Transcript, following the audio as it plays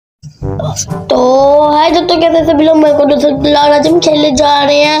तो है दोस्तों, कैसे सभी लोग, मेरे को दोस्तों आज हम खेलने जा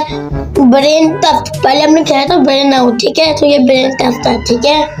रहे हैं ब्रेन टेस्ट। पहले हमने खेला था ब्रेन आउट, ठीक है, तो ये ब्रेन टेस्ट है, ठीक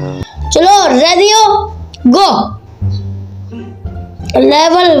है। चलो रेडी हो, गो।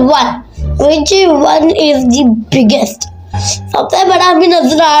 Level 1, which one is the biggest? सबसे बड़ा हमें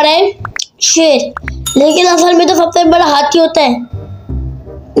नजर आ रहा है शेर, लेकिन असल में तो सबसे बड़ा हाथी होता है।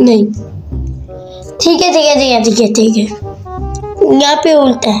 नहीं, ठीक है ठीक है ठीक है ठीक है ठीक है, यहाँ पे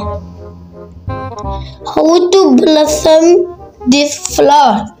उल्टा है। How to blossom this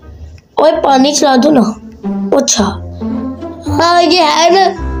flower? ओए पानी चला दो ना। अच्छा हाँ, ये है ना,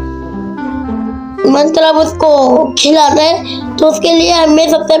 मतलब उसको खिलाना है, तो उसके लिए हमें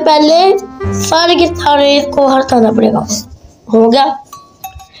सबसे पहले सारे के सारे इसको हटाना पड़ेगा। हो गया,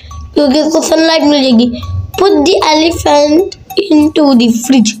 क्योंकि उसको सनलाइट मिल जाएगी। Put the elephant into the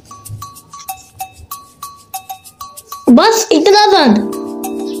fridge. बस इतना सन,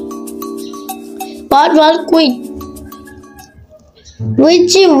 बार बार कोई।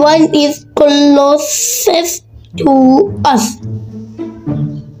 Which one is closest to us?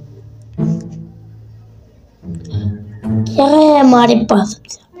 क्या है हमारे पास?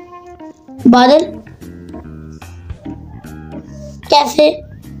 बादल। कैसे?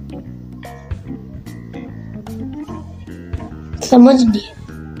 समझ नहीं,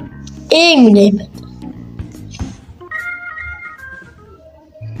 एक मिनट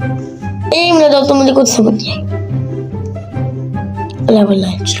तो मुझे कुछ समझ नहीं आई। Level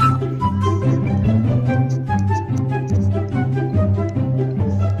 9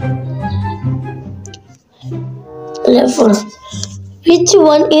 level 4. Which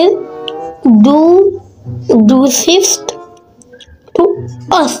one is closest to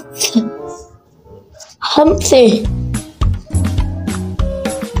us? हमसे।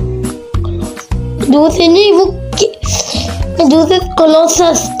 दूसरे नहीं, वो दूसरे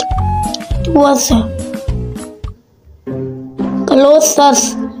closest to us, closest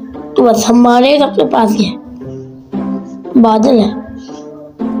to us, हमारे सबसे पास ही है। बादल है।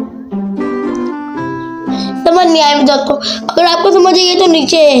 समझ नहीं आया दोस्तों, अगर आपको समझ आइए तो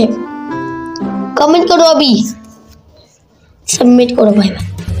नीचे कमेंट करो, अभी सबमिट करो भाई।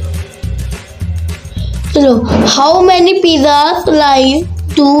 चलो, how many pizza slice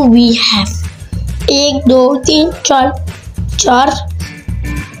do we have? 1 2 3 4 4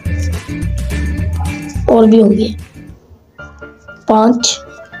 और भी होंगे 5,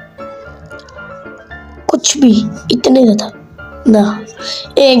 कुछ भी, इतने ज्यादा ना।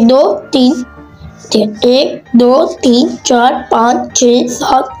 1 2 3 1 2 3 4 5 6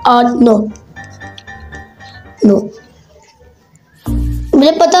 7 8 9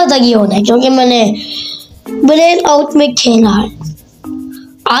 मुझे पता था कि होना है, क्योंकि मैंने ब्रेन आउट में खेला है।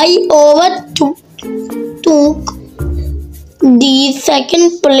 I overtook the second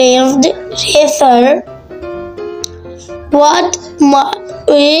placed racer.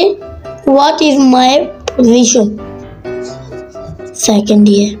 What is my position? Second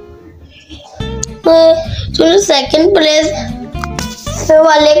है। तो सेकंड प्लेस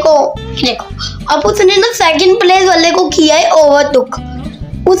वाले को देखो, अब उसने ना सेकंड प्लेस वाले को किया है ओवरटुक।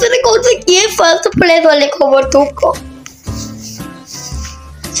 उसने कौन से किए? फर्स्ट प्लेस वाले को ओवरटुक को।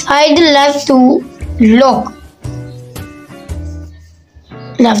 Side left to lock,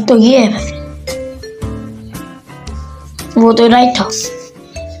 left तो ये है, वो तो राइट था।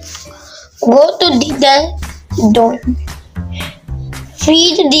 Go to the door.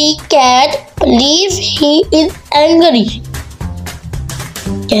 Feed the cat, please. He is angry.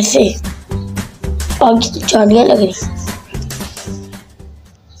 कैसे? आगे तो चालियां लग रही।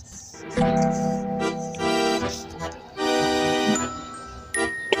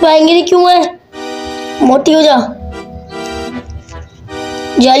 तू एंग्री क्यों है? मोटी हो जा,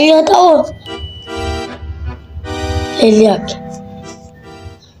 जाली हटाओ। ले लिया आगे,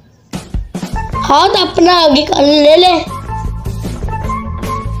 हाथ अपना आगे कर ले ले।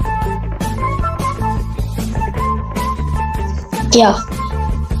 क्या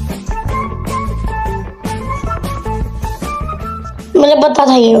मैंने पता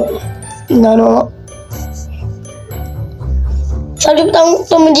था ये नो सच बताऊं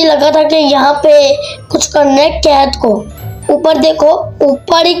तो मुझे लगा था कि यहाँ पे कुछ करना है। कैट को ऊपर देखो,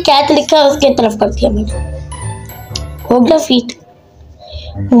 ऊपर ही कैट लिखा है, उसके तरफ कर दिया मैंने। हो गया फीट।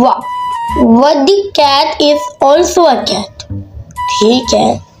 वाह, what the cat is also a cat. ठीक है,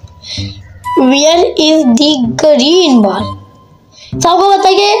 where is the green ball? सबको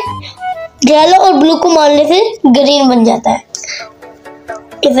बताइए, येलो और ब्लू को मारने से ग्रीन बन जाता है,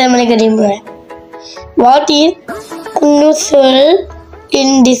 इसे मैंने ग्रीन बनाया। What is unusual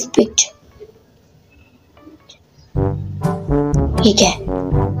in this picture? ठीक है,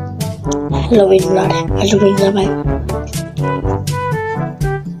 हेलोवीन बना रहे हैं, हेलोवीन का भाई।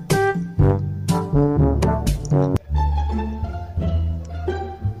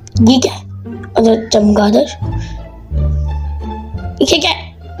 ये क्या है? अगर चमगादड़, ये क्या है?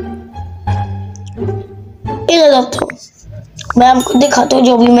 ये दोस्तों मैं आपको दिखाता हूँ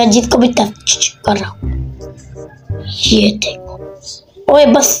जो भी मैं जिसको भी टच कर रहा हूँ। ये देखो, ओए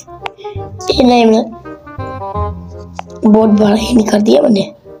बस ये नहीं, मैं बहुत बड़ा ही नहीं कर दिया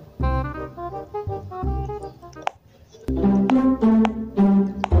मैंने।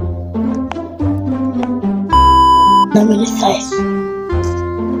 ना मैंने साइज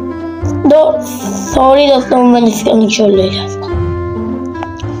दो, सॉरी दोस्तों मैंने स्क्रीनशॉट ले लिया।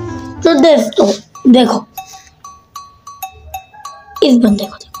 तो दोस्तों देखो इस बंदे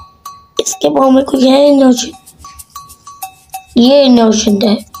को देखो, इसके पाँव में कुछ है इनोशन, ये इनोशन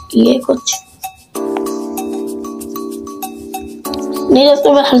है, ये कुछ नहीं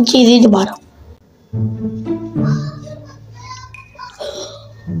दोस्तों, मैं हर चीज ही दबा रहा हूँ।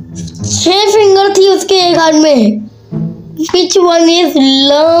 6 फिंगर थी उसके एक हाथ में। Which one is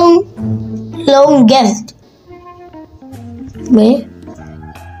longest?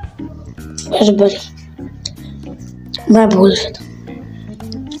 मैं भूल रहा था।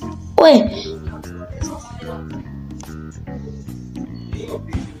 ओए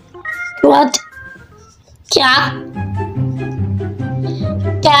what? क्या?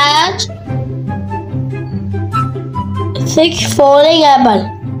 Catch 6 falling apple.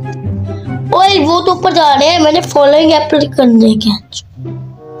 ओए वो तो ऊपर जा रहे हैं, मैंने फॉलोइंग एप्पल करने कैच।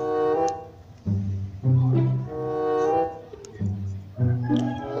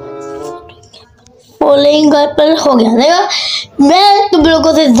 फॉलोइंग एप्पल हो गया। देखा मैं तुम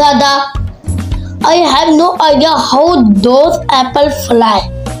लोगों से ज्यादा I have no idea how those Apple fly.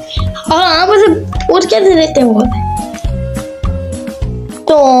 हाँ बस उठ कैसे देते हो?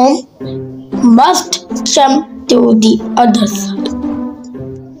 तो must jump to the other side.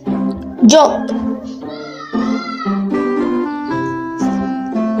 Jump.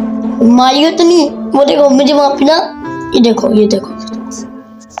 Mario तो नहीं, वो देखो मुझे वहां पे ना, ये देखो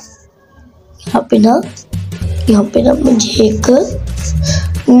यहाँ पे ना मुझे एक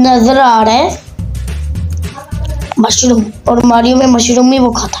नजर आ रहा है मशरूम, और मारियो में मशरूम ही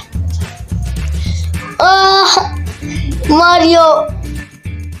वो खाता है। मारियो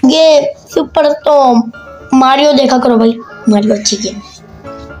ये सुपर स्टॉर्म। मारियो देखा करो भाई, मारियो अच्छी गेम है,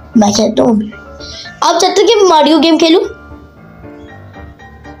 मैं खेलता हूँ। आप चाहते कि मारियो गेम खेलूं?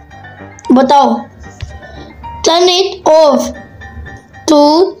 बताओ। Turn it of too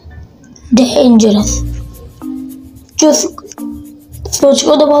dangerous. जो सोच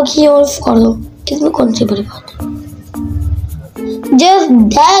को दबा के ऑफ कर दो, इसमें कौन सी बड़ी बात है? Just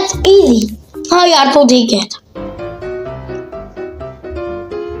that's easy. हाँ यार तो ठीक है।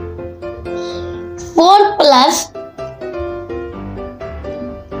 4+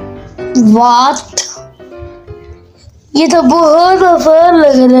 वाट। ये तो बहुत आसान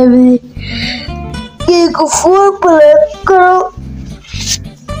लग रहा है मुझे। ये को 4+ करो,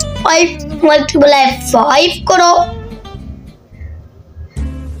 5 × 5 करो।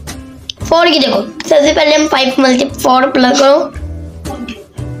 4 की देखो, सबसे पहले हम 5 × 4 प्लस करो,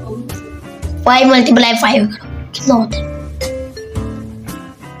 5 × 5 करो, कितना होता है?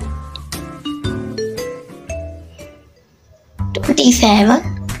 27।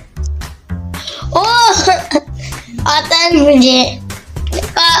 ओह आता है मुझे।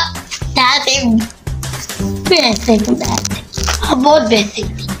 बहुत बेसिक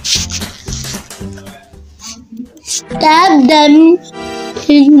थी। Stab them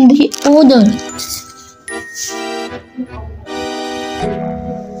in the order.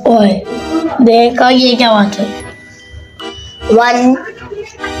 ओए देखा ये क्या बात है? 1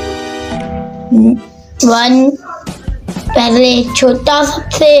 पहले छोटा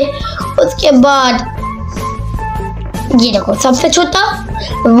सबसे, उसके बाद ये देखो सबसे छोटा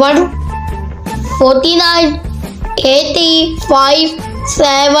 1, 49, 85,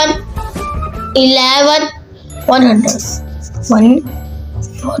 7, 11, 100,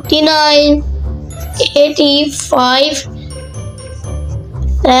 149, 85,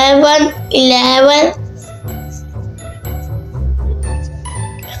 7, 11।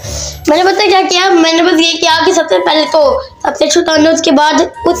 मैंने पता क्या किया? मैंने बस ये किया कि सबसे पहले तो सबसे छोटा आना, उसके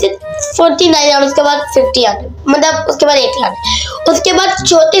बाद उसे 49 आना, उसके बाद 50 आना, मतलब उसके बाद 80 आना, उसके बाद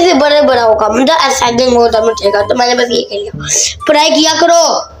छोटे से बड़ा होगा, मतलब असेंडिंग होता मिटेगा। तो मैंने बस ये किया। पढ़ाई किया करो।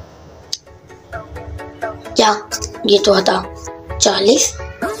 क्या ये तो था 40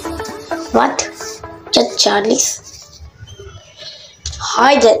 व्हाट? क्या 40?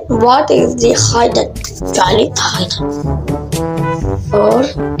 Hidden, what is the hidden? 40 hidden और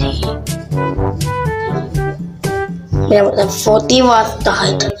मेरा मतलब 40 was the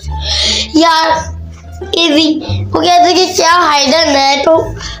hidden। यार इजी वो कहते कि क्या हाइडन है, तो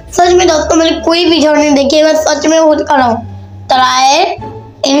सच में दोस्तों मैंने कोई वीडियो नहीं देखी, मैं सच में खुद कर रहा हूँ। Try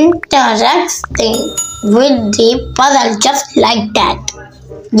interacting with the puzzle just like that।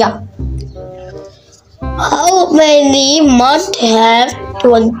 Yeah। How many months have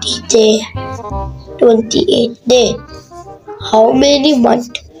 28 days? How many months?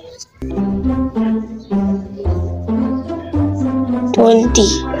 20।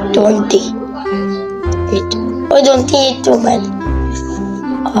 Wait, oh 28 तो मैं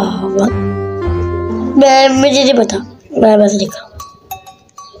मुझे नहीं पता, मैं बस लिखा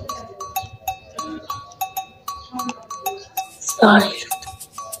सारे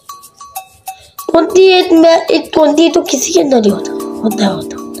 28 में 20 तो किसी के अंदर ही होता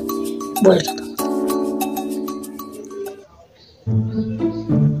बोल रहा था।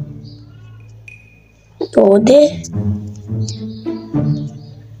 तो दे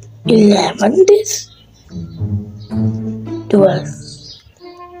 11 days 12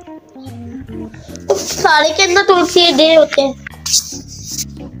 सारे के अंदर 28 डे होते हैं।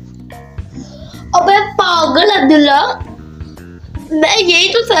 अबे पागल अब्दुल्ला, मैं यही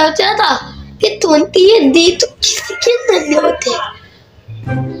तो सोच रहा था कि 28 डे तो किसी के अंदर नहीं होते,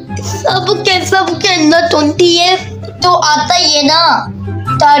 सबके अंदर 28 तो आता ही है ना,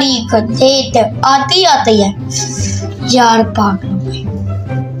 तारीख डेट आती है यार पागल।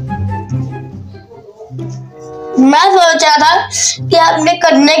 मैं सोच रहा था कि आपने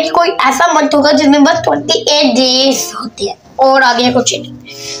करने की कोई ऐसा मंथ होगा जिसमें बस 28 डेज होते हैं और आगे कुछ नहीं।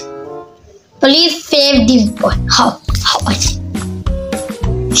 Please save this boy. How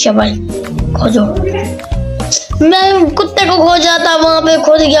शबल खोजो। मैं कुत्ते को खो जाता, वहां पे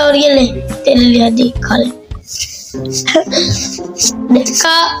खोज गया और ये ले तेरे लिए दी, खा ले।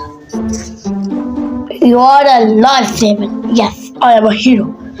 देखा, you are a lifesaver। Yes, I am a hero।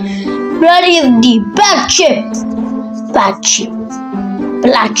 Where is the black ship? Black ship.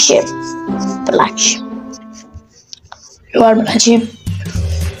 You are black ship.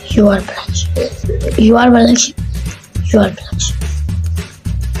 You are black ship. You are black ship. You are black ship.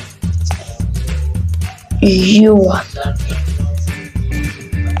 You are black ship.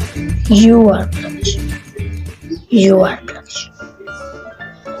 You are black ship. You are black ship.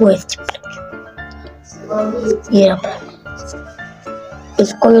 Who is the black ship? ये रहा black।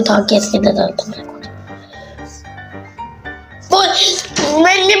 इसको भी उठा के इसके अंदर डालता मेरे को।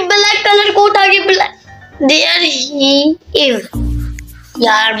 मैंने ब्लैक कलर को उठा के ब्लैक देयर ही इज।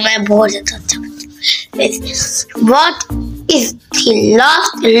 यार मैं बहुत ज्यादा अच्छा बच्चा। What is the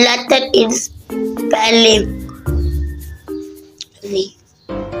last letter in spelling?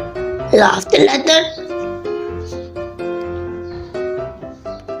 Last letter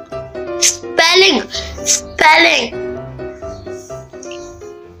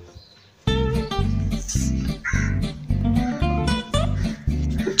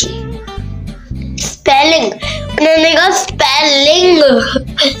spelling उन्होंने कहा spelling.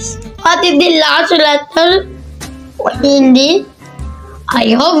 What is the last letter in the? I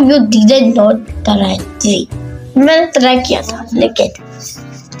hope you didn't know the right thing। मैंने ट्राई किया था लेकिन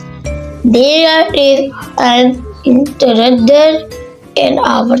there is an intruder in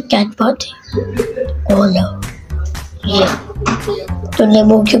our cat party। Oh no, ये तूने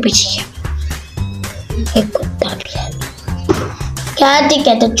मुंह क्यों पीछे किया? एक कुत्ता भी है। क्या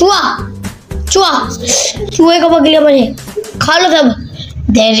कहते? चूहे को पकड़ लिया मैंने, खा लो सब।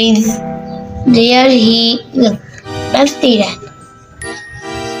 there he is। That's the rat।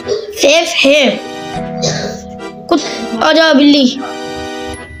 Save him। कुछ आ जा बिल्ली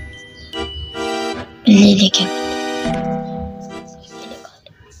देखे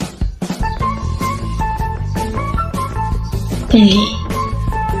बिल्ली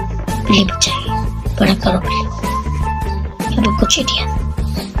बचाइए, बड़ा करो बिल्ली। अभी कुछ ही दिया।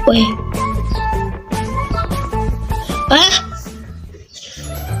 ओए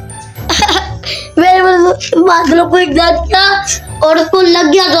मेरे बादलों को एग्जैक्ट किया और उसको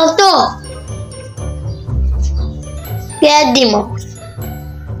लग गया दोस्तों।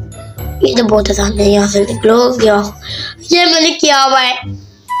 ये तो बहुत आसान है, यहाँ से निकलो। क्या ये मैंने किया हुआ है?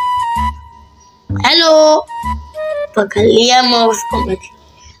 हेलो, पकड़ लिया माउस को मैंने।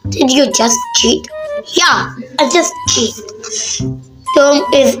 Did you just cheat? Yeah, I just cheat। Tom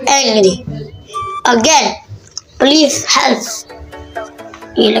is angry again। Please help।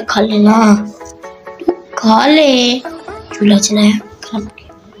 ये ले खा लेना, खा ले। चूल्हा चलाया,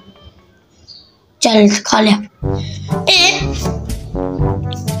 चल खा ले।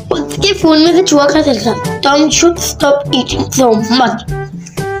 उसके फोन में से चूहा खा सकता। Tom should stop eating so much।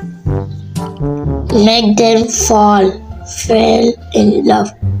 Make them fall in love.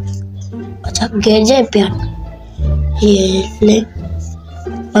 अच्छा गिर जाए प्यार ये ले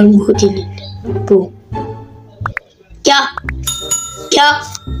अनुभूति ले तो क्या क्या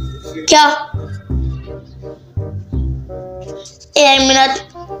क्या एक minute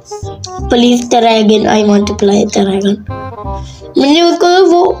please dragon I want to play dragon. मैंने उसको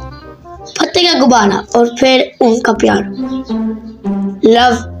वो पत्ते का गुब्बारा और फिर उनका प्यार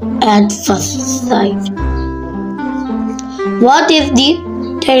love at first sight. What is the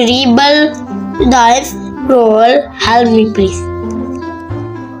terrible dice role help me please.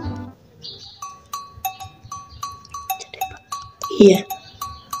 ये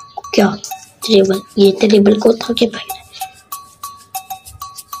क्या टेरिबल ये टेरिबल को था के पहले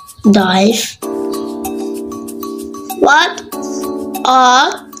dice. What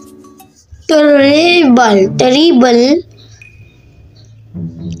are terrible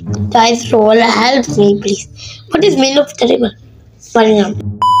dice roll? Help me please. What is meaning of terrible? परिणाम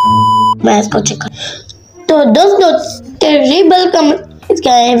मैं इसको चेक कर। तो दोस्तों terrible का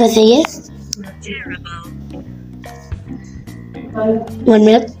क्या है वैसे ये 1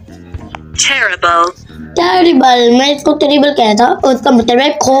 minute टेरिबल मैं इसको टेरिबल कहा था और उसका मतलब है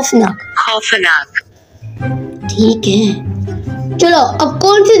खौफनाक। ठीक है चलो अब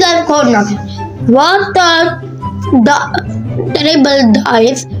कौन सी डाइस खौफनाक है। What are the terrible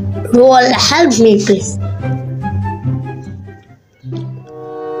dice role help me please.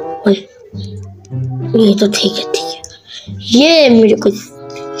 ये तो ठीक है ये मेरे को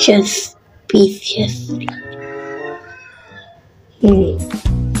यस पीस यस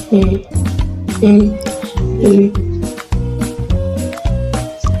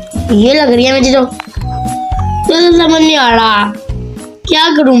ये लग रही है मुझे तो समझ नहीं आ रहा क्या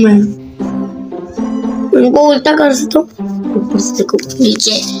करूं मैं। उनको उल्टा कर सकता ऊपर से देखो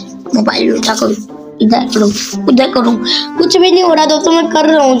नीचे मोबाइल उल्टा करूं इधर करूं उधर करूं कुछ भी नहीं हो रहा दोस्तों। मैं कर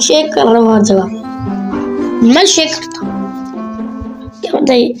रहा हूँ शेक कर रहा हूँ हर जगह मैं शेक करता हूँ। क्या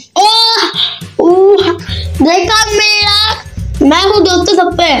बताइए देखा मेरा मैं हूँ दोस्तों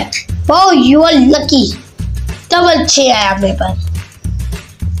सब पे। Oh, you are lucky. Double 6 आया मेरे पास।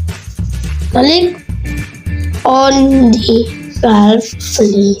 Click on the valve,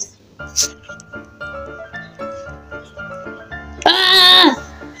 please.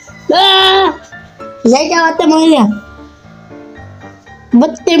 ये क्या बात है मोहल्ला?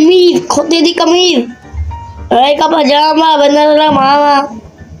 बदतमीज, खोते दी कमीज। अरे का पजामा बना रहा मामा।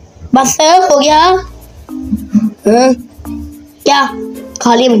 बस हो गया? क्या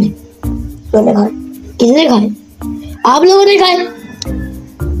खा लिया मैंने? मैंने खाए किसने खाए आप लोगों ने खाए।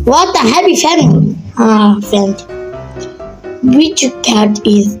 What the happy family हाँ family which cat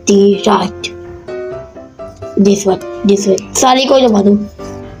is the right this one सारी को जमा दो।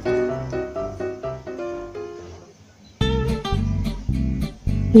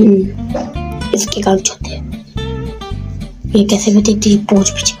 इसके काम छोटे हैं ये कैसे भी तेरी पहुंच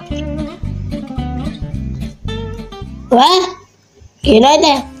पीछे वाह ये राइट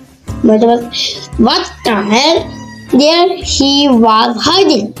है मतलब what the hell there he was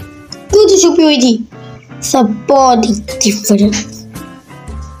hiding क्यों तो छुपी हुई थी। सब बहुत ही डिफरेंस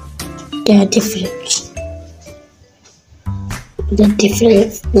क्या डिफरेंस the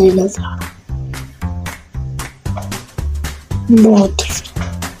difference नहीं नजर बहुत different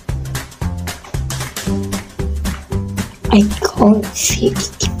I can't see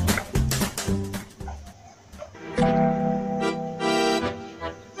it.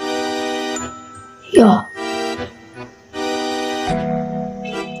 Yeah.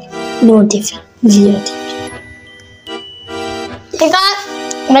 No different. Zero different. देखा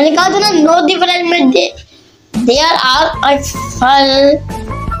मैंने कहा था ना no different में there are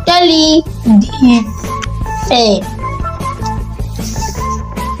totally different.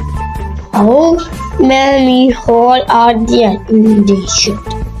 How many holes are there in the ship?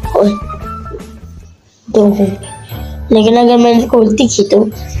 दो होंगे लेकिन अगर मैंने इसको उल्टी की तो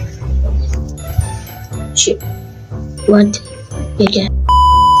What? ये क्या?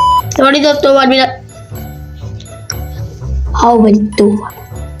 Sorry दोस्तों 1 minute. How many two?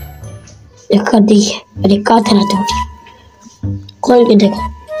 ये कर दी है अरे का तरह तोड़ी खोल के देखो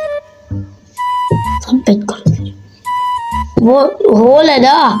सब पेट खोल वो होल है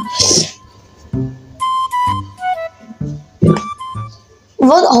ना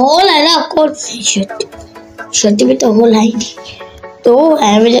वो होल है ना कौन सी शर्ट में तो होल है ही नहीं तो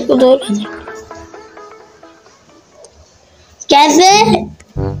है मुझे तो दो कैसे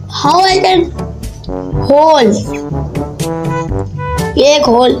हाउ आई कैन होल ये एक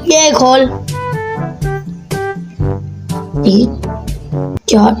whole 3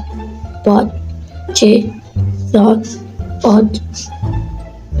 4 5 6 7 5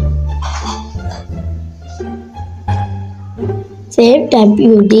 same time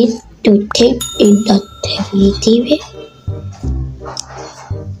you need to think in the 3D way।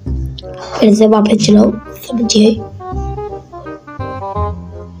 फिर से वापस चलो, समझिए।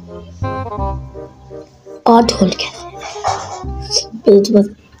 और ढोल कैसे बस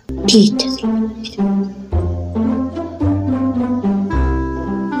ठीक है।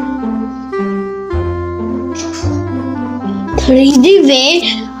 3D वे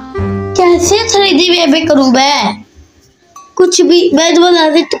कैसे 3D वे में करूँ मैं? कुछ भी मैं तो बता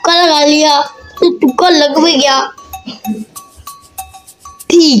दे, तुक्का लगा लिया तो तुक्का लग भी गया।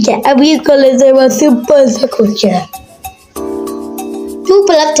 ठीक है, अब ये कर लेते हैं बस सिंपल सा क्वेश्चन। 2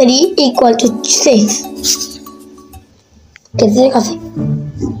 + 3 = 6 कैसे?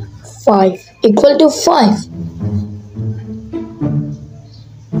 5 = 5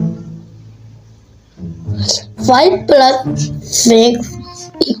 5 + 6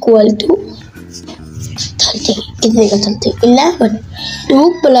 = 30 कितने का 30? 11 2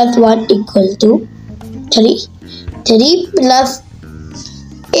 + 1 = 3 3 +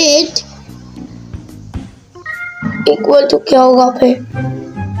 8 = क्या होगा फिर?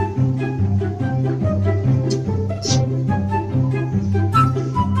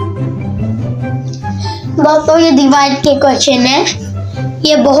 दोस्तों ये डिवाइड के क्वेश्चन है,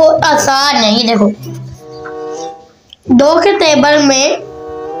 ये बहुत आसान है। ये देखो 2 के टेबल में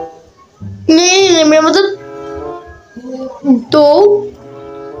नहीं मेरा मतलब 2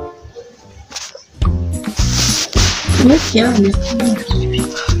 क्या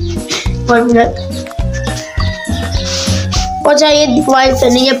अच्छा ये डिवाइड से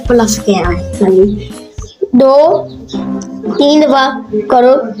नहीं, ये प्लस के है। 2 3 दफा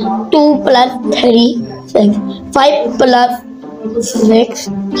करो, 2 + 3 6 5 + 6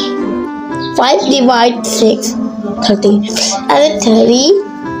 5 / 6 30 अरे 3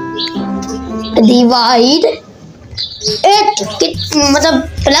 / 8 मतलब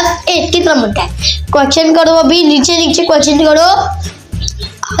 +8 कितना बनता है? क्वेश्चन करो, अभी नीचे नीचे क्वेश्चन करो।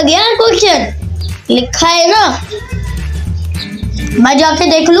 आ गया क्वेश्चन लिखा है ना, मैं जाके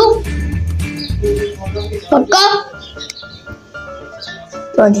देख लूं पक्का।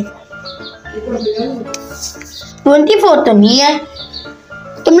 24 तो नहीं है,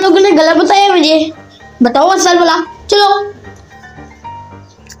 तुम लोगों ने गलत बताया मुझे। बताओ असल बोला, चलो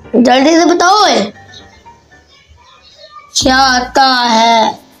जल्दी से बताओ क्या आता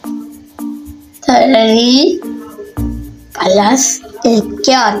है? 3 + 1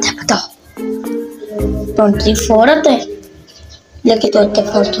 क्या आता है बताओ? 24 आता है, लेकिन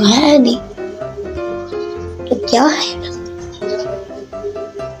 24 तो है नहीं, तो क्या है?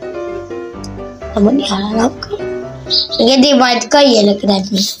 समझ नहीं आ रहा आपको? ये डिवाइड का ये लग रहा है,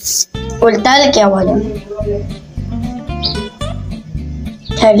 उल्टा क्या हुआ?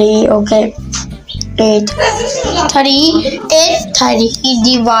 3 ओके 8 3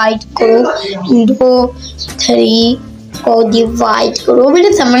 डिवाइड करो, 2 3 को डिवाइड करो।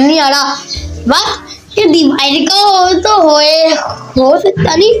 मुझे समझ नहीं आ रहा, बस ये डिवाइड का हो तो हो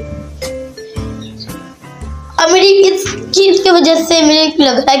सकता नहीं। अब मेरी इस चीज की वजह से मुझे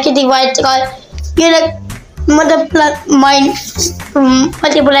लग रहा है कि डिवाइड का ये मतलब प्लस माइनस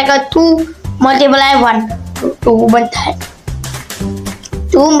मल्टीप्लाई का 2 × 1 2 बनता है।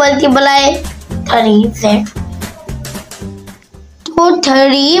 2 × 3 से तो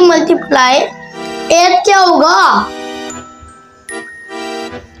 3 × 8 क्या होगा?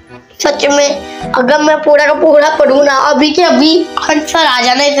 सच में अगर मैं पूरा का पूरा पढ़ूँ ना, अभी के अभी आंसर आ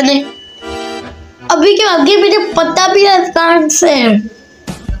जाना इतने, अभी के आगे मुझे पता भी है इसका आंसर।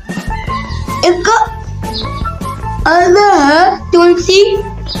 इसका आंसर है 20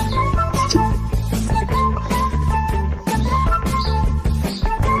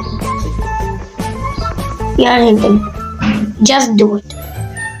 यार just do it,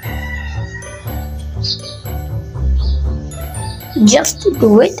 just do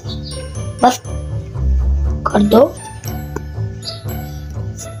it, बस कर दो।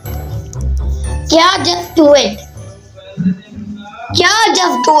 क्या just do it? क्या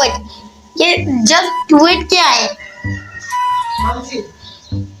just do it? ये just do it क्या है?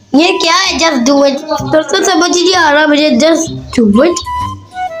 ये क्या है just do it? तो समझ नहीं आ रहा मुझे। just do it,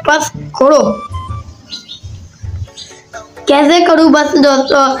 बस करो। कैसे करूँ बस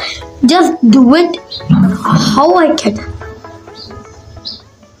दोस्तों? just do it, how I can?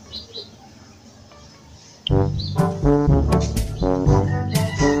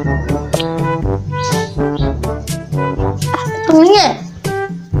 नहीं है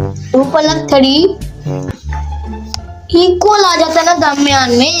 2 + 3 इक्वल आ जाता है ना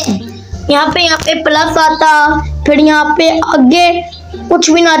दरमियान में, यहाँ पे प्लस आता, फिर यहाँ पे आगे कुछ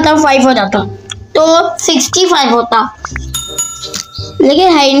भी ना आता, 5 हो जाता तो 65 होता, लेकिन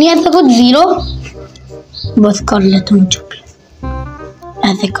है ही नहीं ऐसा कुछ, 0। बस कर ले तुम जो भी,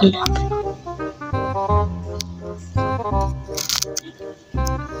 ऐसे कर ले।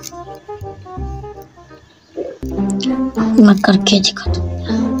 मैं करके दिखा दूँ,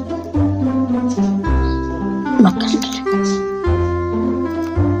 मैं करके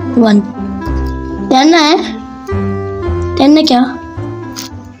 1 10 है, 10 है क्या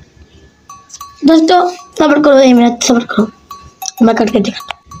दोस्तों, सब्र करो 1 मिनट, सब्र करो, मैं करके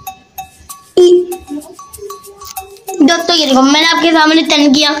दिखाता हूँ। दोस्तों ये देखो, मैंने आपके सामने 10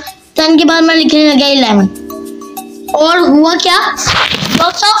 किया, 10 के बाद मैं लिखने लगा 11, और हुआ क्या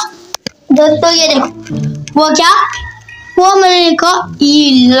दोस्तों ये देखो, हुआ क्या हुआ, मैंने लिखा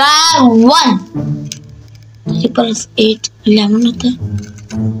 11, 8 11 होता है,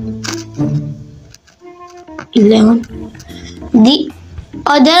 11। The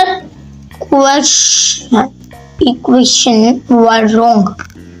other equation were wrong.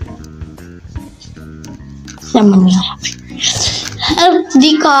 समझ नहीं आया। Help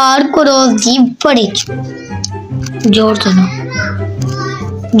the car cross the bridge. जोड़ दो ना,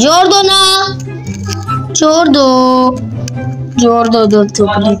 जोड़ दो ना, जोड़ दो, जोड़ दो दोस्तों,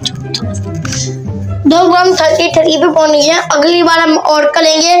 प्लीज दोस्तों। हम 33 पे पहुंच गए, अगली बार हम और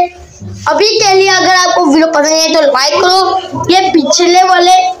करेंगे। अभी के लिए अगर आपको वीडियो पसंद है तो लाइक करो। ये पिछले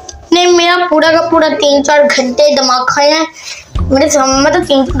वाले ने मेरा पूरा का पूरा 3-4 घंटे दिमाग खाया है। मेरे समझ तो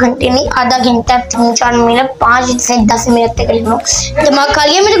 3 घंटे नहीं, आधा घंटा, 3-4 मिनट, 5 से 10 मिनट तक दिमाग खा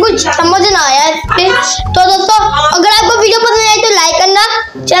लिया, मेरे कुछ समझ ना आया इस पे। तो दोस्तों अगर आपको वीडियो पसंद आए तो लाइक करना,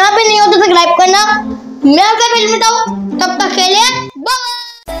 चैनल पे नहीं हो तो सब्सक्राइब करना। मैं आपसे फिर मिलता हूँ, तब तक के लिए